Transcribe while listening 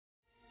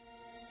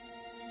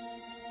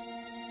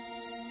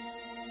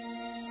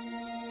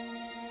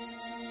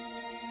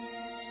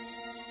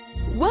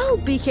Well,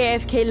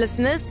 BKFK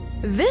listeners,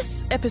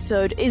 this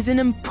episode is an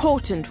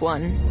important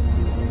one.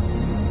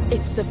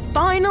 It's the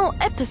final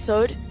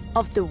episode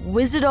of The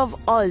Wizard of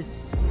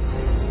Oz.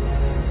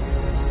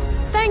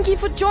 Thank you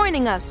for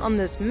joining us on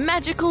this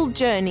magical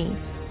journey.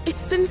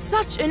 It's been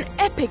such an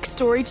epic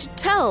story to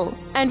tell,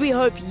 and we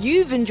hope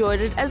you've enjoyed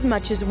it as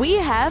much as we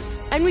have,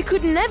 and we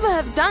could never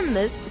have done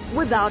this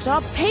without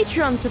our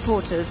Patreon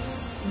supporters.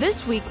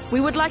 This week,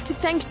 we would like to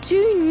thank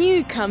 2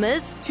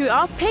 newcomers to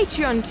our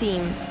Patreon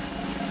team.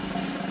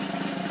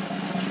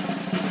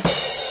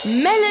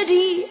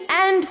 Melody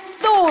and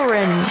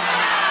Thorin.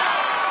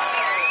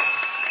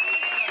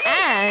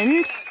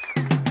 And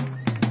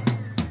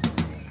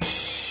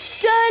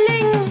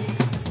Sterling,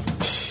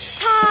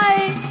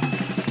 Ty,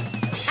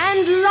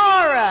 and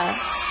Lara.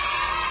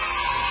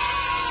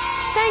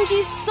 Thank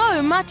you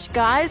so much,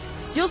 guys.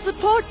 Your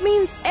support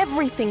means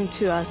everything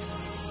to us.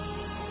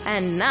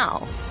 And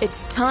now,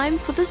 it's time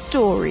for the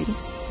story.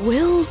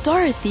 Will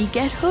Dorothy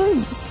get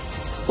home?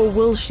 Or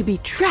will she be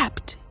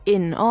trapped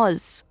in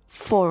Oz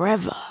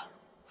forever?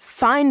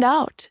 Find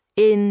out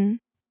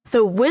in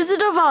The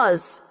Wizard of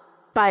Oz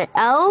by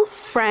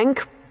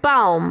L.Frank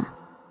Baum.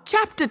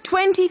 Chapter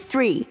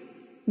 23.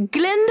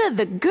 Glinda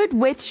the Good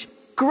Witch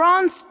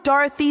grants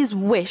Dorothy's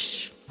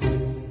wish.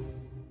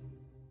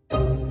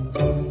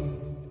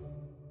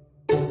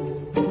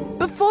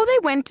 Before they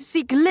went to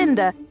see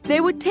Glinda,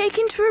 they were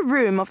taken to a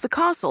room of the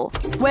castle,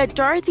 where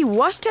Dorothy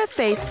washed her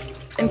face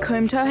and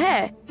combed her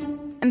hair,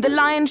 and the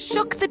lion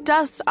shook the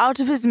dust out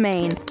of his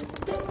mane,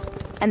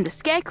 and the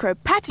scarecrow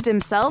patted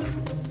himself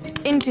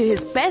into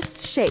his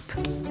best shape,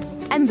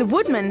 and the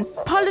woodman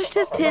polished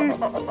his tin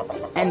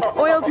and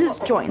oiled his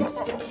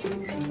joints.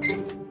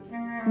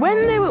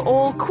 When they were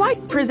all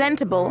quite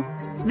presentable,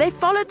 they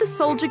followed the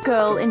soldier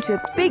girl into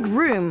a big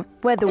room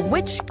where the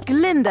witch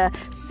Glinda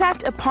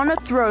sat upon a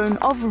throne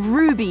of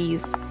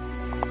rubies.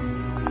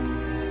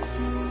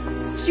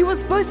 She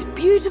was both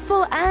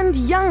beautiful and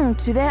young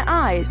to their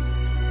eyes.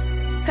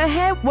 Her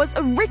hair was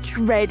a rich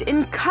red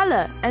in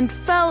color and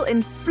fell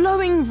in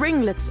flowing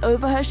ringlets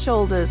over her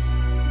shoulders.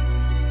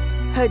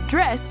 Her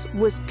dress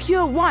was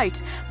pure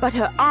white, but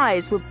her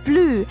eyes were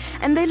blue,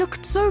 and they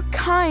looked so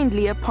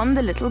kindly upon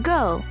the little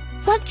girl.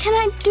 "What can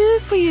I do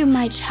for you,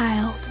 my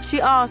child?"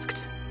 she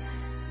asked.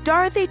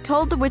 Dorothy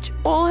told the witch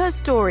all her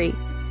story,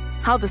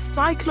 how the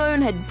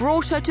cyclone had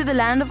brought her to the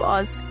land of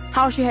Oz,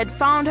 how she had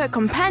found her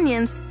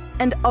companions,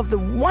 and of the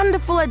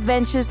wonderful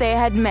adventures they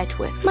had met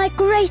with. "My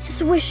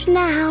greatest wish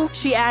now,"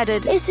 she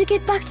added, "is to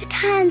get back to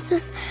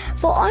Kansas,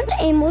 for Aunt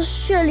Amy will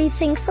surely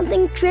think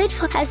something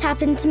dreadful has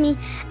happened to me,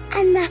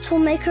 and that will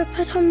make her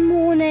put on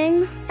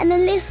mourning. And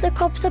unless the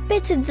crops are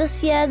better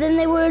this year than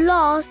they were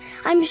last,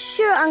 I'm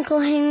sure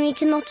Uncle Henry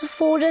cannot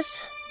afford it."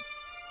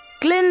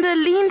 Glinda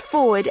leaned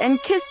forward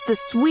and kissed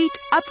the sweet,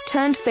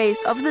 upturned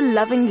face of the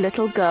loving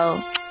little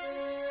girl.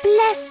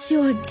 "Bless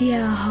your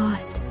dear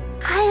heart.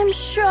 I am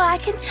sure I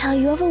can tell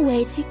you of a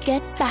way to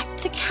get back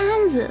to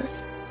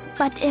Kansas.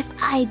 But if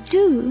I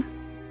do,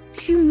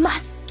 you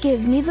must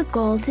give me the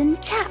golden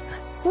cap."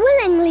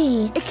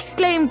 "Willingly,"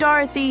 exclaimed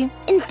Dorothy.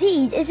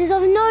 "Indeed, it is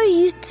of no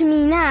use to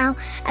me now,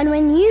 and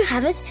when you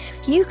have it,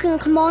 you can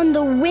command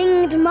the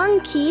winged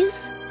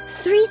monkeys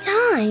 3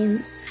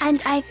 times.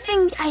 And I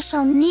think I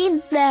shall need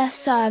their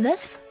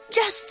service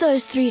just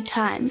those 3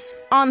 times,"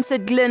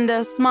 answered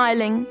Glinda,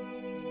 smiling.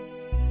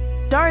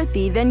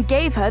 Dorothy then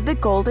gave her the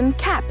golden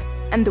cap,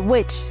 and the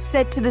witch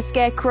said to the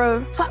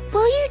scarecrow, "What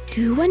will you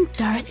do when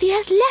Dorothy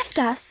has left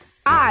us?"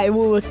 "I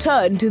will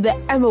return to the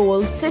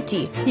Emerald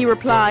City," he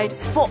replied,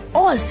 "for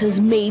Oz has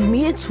made me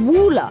its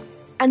ruler,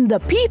 and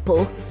the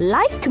people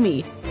like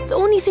me. The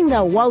only thing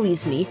that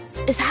worries me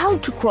is how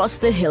to cross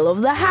the Hill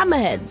of the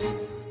Hammerheads."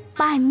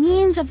 "By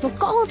means of the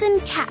golden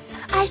cap,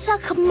 I shall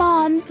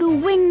command the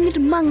winged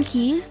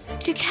monkeys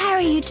to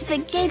carry you to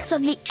the gates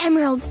of the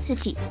Emerald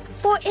City,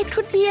 for it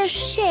would be a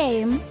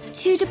shame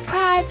to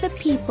deprive the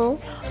people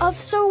of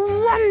so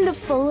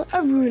wonderful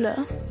a ruler."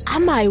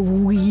 "Am I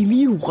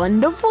really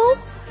wonderful?"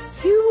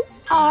 "You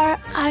are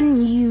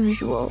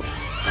unusual."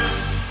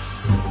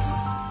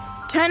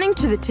 Turning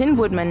to the Tin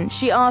Woodman,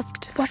 she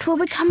asked, "What will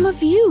become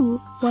of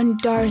you when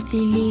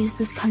Dorothy leaves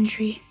this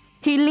country?"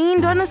 He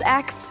leaned on his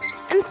axe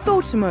and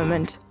thought a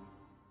moment.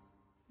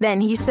 Then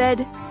he said,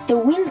 "The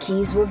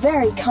Winkies were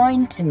very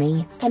kind to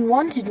me and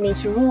wanted me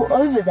to rule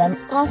over them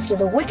after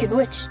the Wicked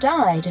Witch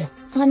died.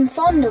 I'm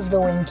fond of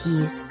the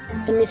Winkies,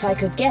 and if I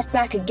could get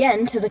back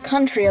again to the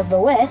country of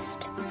the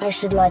West, I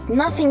should like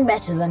nothing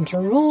better than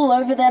to rule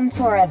over them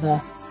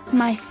forever."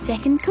 "My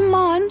second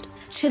command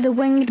to the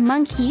winged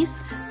monkeys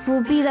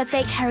will be that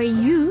they carry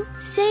you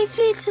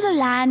safely to the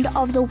land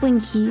of the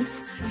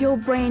Winkies. Your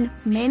brain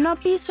may not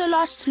be so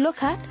large to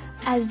look at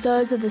as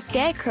those of the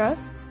scarecrow,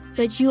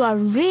 but you are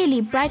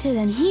really brighter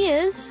than he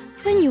is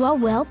when you are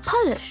well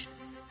polished.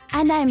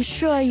 And I am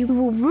sure you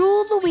will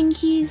rule the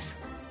Winkies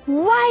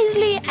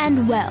wisely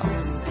and well."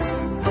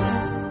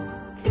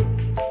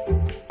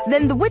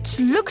 Then the witch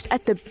looked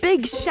at the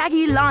big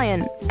shaggy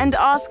lion and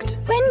asked,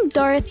 "When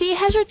Dorothy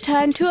has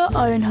returned to her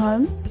own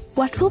home,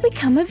 what will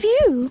become of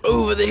you?"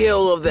 "Over the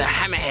hill of the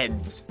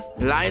Hammerheads,"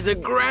 lies a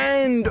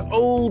grand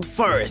old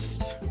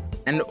forest,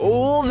 and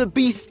all the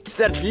beasts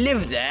that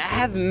live there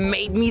have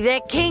made me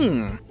their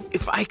king.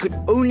 If I could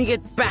only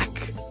get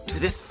back to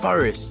this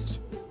forest,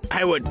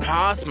 I would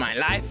pass my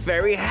life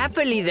very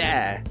happily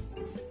there.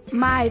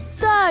 My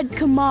third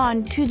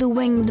command to the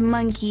winged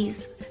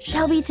monkeys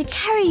shall be to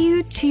carry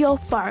you to your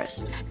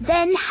forest.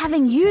 Then,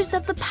 having used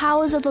up the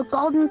powers of the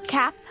golden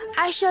cap,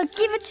 I shall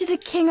give it to the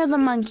king of the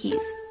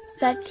monkeys,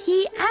 that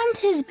he and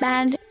his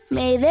band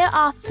may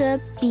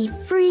thereafter be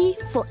free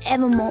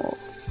forevermore.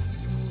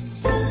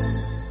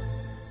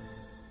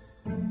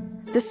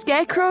 The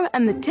Scarecrow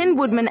and the Tin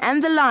Woodman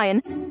and the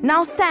Lion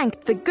now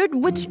thanked the good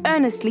witch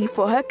earnestly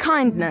for her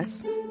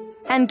kindness.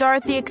 And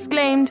Dorothy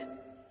exclaimed,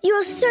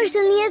 "You're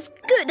certainly as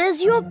good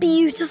as you're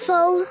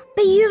beautiful.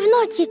 But you've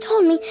not yet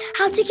told me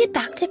how to get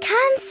back to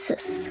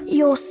Kansas."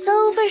 Your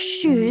silver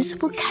shoes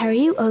will carry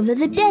you over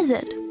the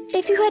desert.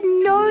 If you had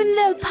known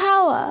their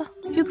power,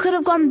 you could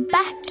have gone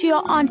back to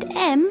your Aunt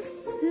Em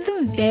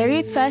the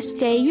very first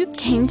day you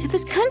came to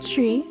this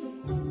country.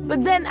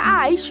 But then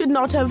I should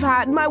not have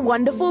had my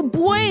wonderful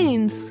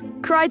brains,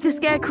 cried the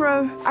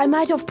Scarecrow. I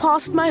might have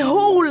passed my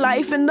whole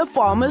life in the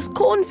farmer's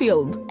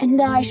cornfield. And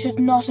I should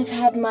not have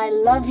had my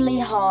lovely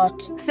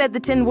heart, said the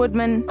Tin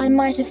Woodman. I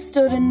might have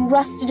stood and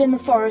rusted in the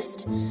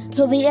forest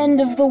till the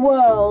end of the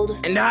world.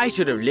 And I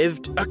should have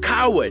lived a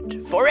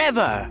coward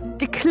forever,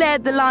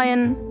 declared the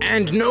Lion.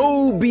 And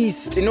no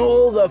beast in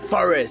all the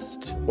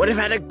forest would have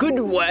had a good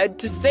word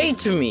to say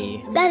to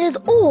me. That is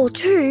all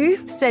true,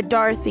 said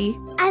Dorothy.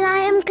 And I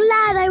am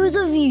glad I was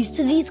of use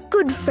to these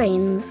good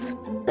friends.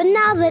 But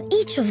now that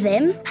each of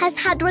them has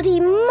had what he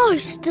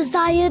most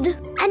desired,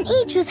 and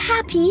each is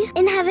happy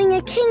in having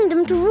a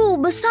kingdom to rule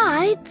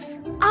besides,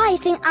 I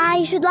think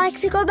I should like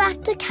to go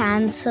back to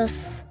Kansas.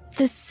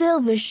 The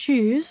silver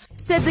shoes,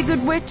 said the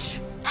good witch,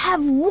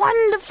 have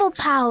wonderful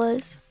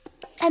powers.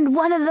 And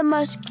one of the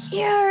most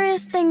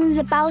curious things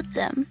about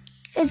them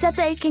is that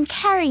they can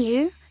carry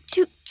you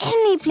to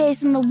any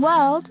place in the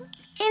world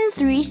in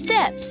 3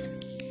 steps.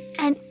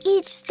 And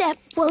each step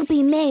will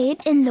be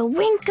made in the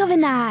wink of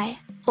an eye.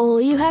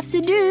 All you have to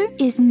do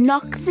is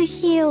knock the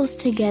heels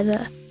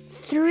together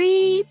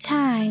 3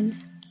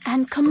 times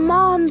and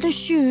command the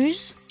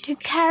shoes to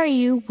carry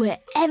you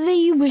wherever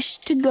you wish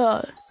to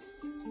go.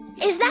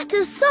 If that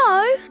is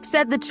so,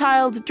 said the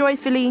child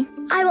joyfully,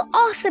 I will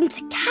ask them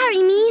to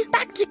carry me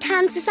back to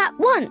Kansas at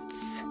once.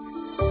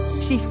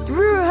 She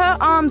threw her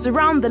arms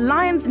around the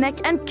Lion's neck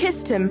and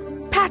kissed him,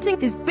 patting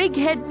his big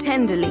head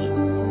tenderly.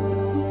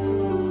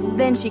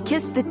 Then she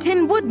kissed the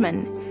Tin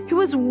Woodman, who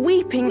was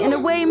weeping in a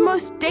way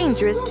most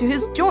dangerous to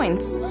his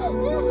joints.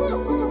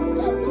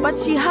 But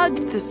she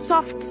hugged the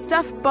soft,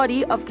 stuffed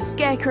body of the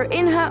Scarecrow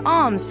in her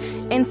arms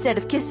instead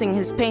of kissing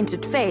his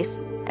painted face,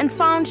 and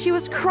found she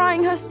was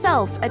crying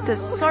herself at the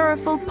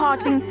sorrowful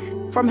parting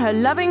from her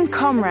loving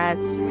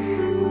comrades.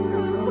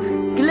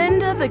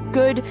 Glinda the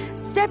Good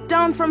stepped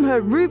down from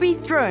her ruby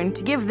throne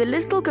to give the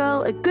little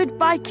girl a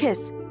goodbye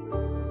kiss,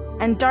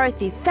 and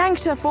Dorothy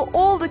thanked her for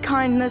all the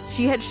kindness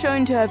she had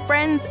shown to her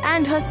friends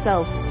and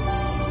herself.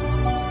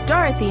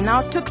 Dorothy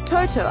now took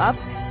Toto up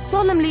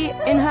solemnly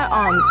in her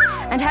arms,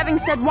 and having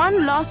said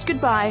one last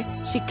goodbye,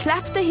 she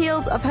clapped the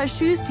heels of her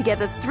shoes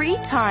together 3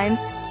 times,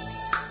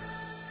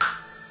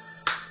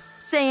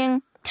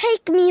 saying,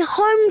 "Take me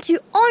home to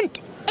Aunt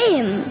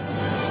Em."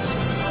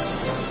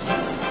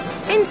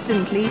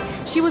 Instantly,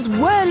 she was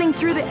whirling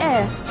through the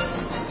air,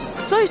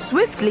 so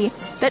swiftly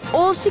that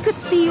all she could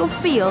see or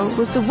feel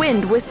was the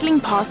wind whistling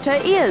past her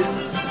ears.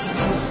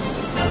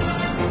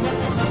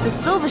 The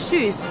silver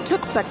shoes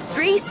took but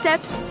 3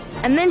 steps,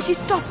 and then she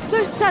stopped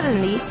so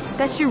suddenly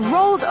that she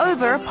rolled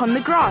over upon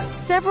the grass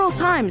several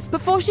times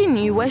before she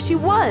knew where she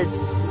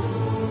was.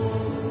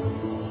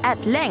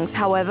 At length,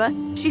 however,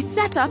 she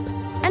sat up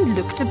and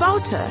looked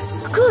about her.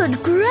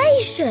 Good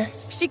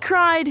gracious, she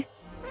cried,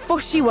 for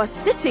she was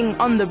sitting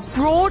on the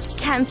broad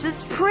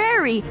Kansas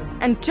prairie,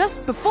 and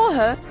just before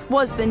her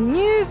was the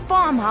new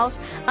farmhouse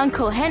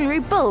Uncle Henry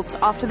built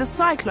after the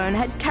cyclone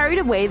had carried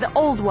away the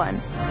old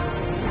one.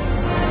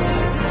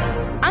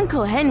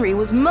 Uncle Henry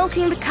was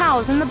milking the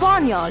cows in the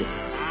barnyard,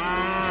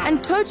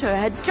 and Toto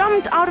had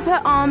jumped out of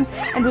her arms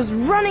and was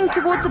running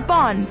toward the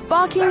barn,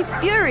 barking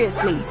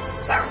furiously.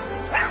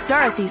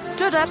 Dorothy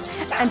stood up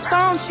and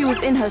found she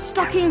was in her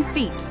stocking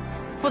feet,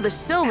 for the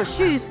silver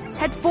shoes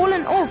had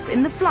fallen off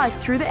in the flight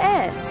through the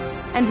air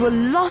and were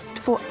lost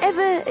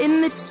forever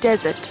in the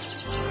desert.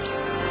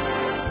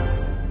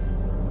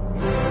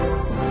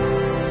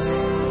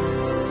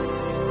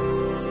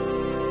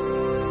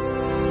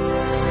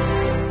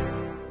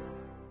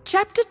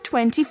 Chapter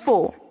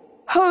 24.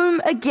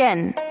 Home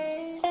Again.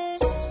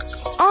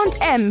 Aunt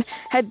Em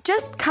had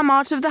just come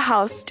out of the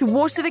house to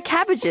water the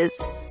cabbages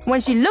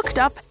when she looked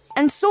up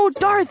and saw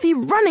Dorothy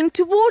running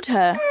toward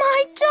her.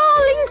 my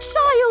darling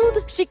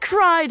child, she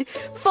cried,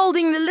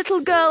 folding the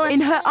little girl in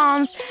her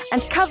arms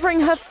and covering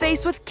her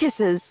face with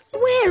kisses.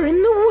 Where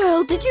in the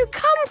world did you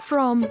come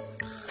from?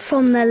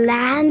 from the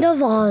land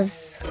of Oz.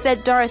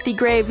 Said Dorothy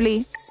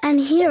gravely. And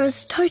here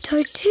is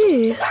Toto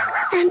too.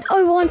 And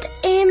oh, Aunt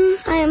Em,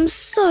 I am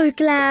so so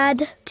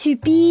glad to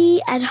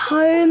be at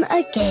home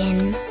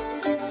again.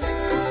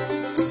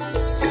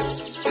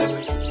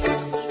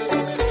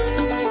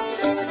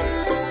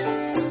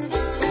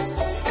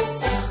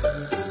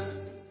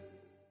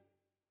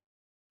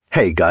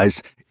 Hey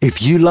guys,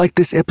 if you like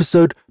this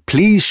episode,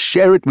 please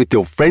share it with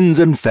your friends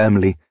and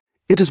family.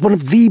 It is one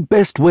of the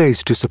best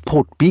ways to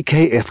support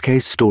BKFK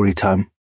Storytime.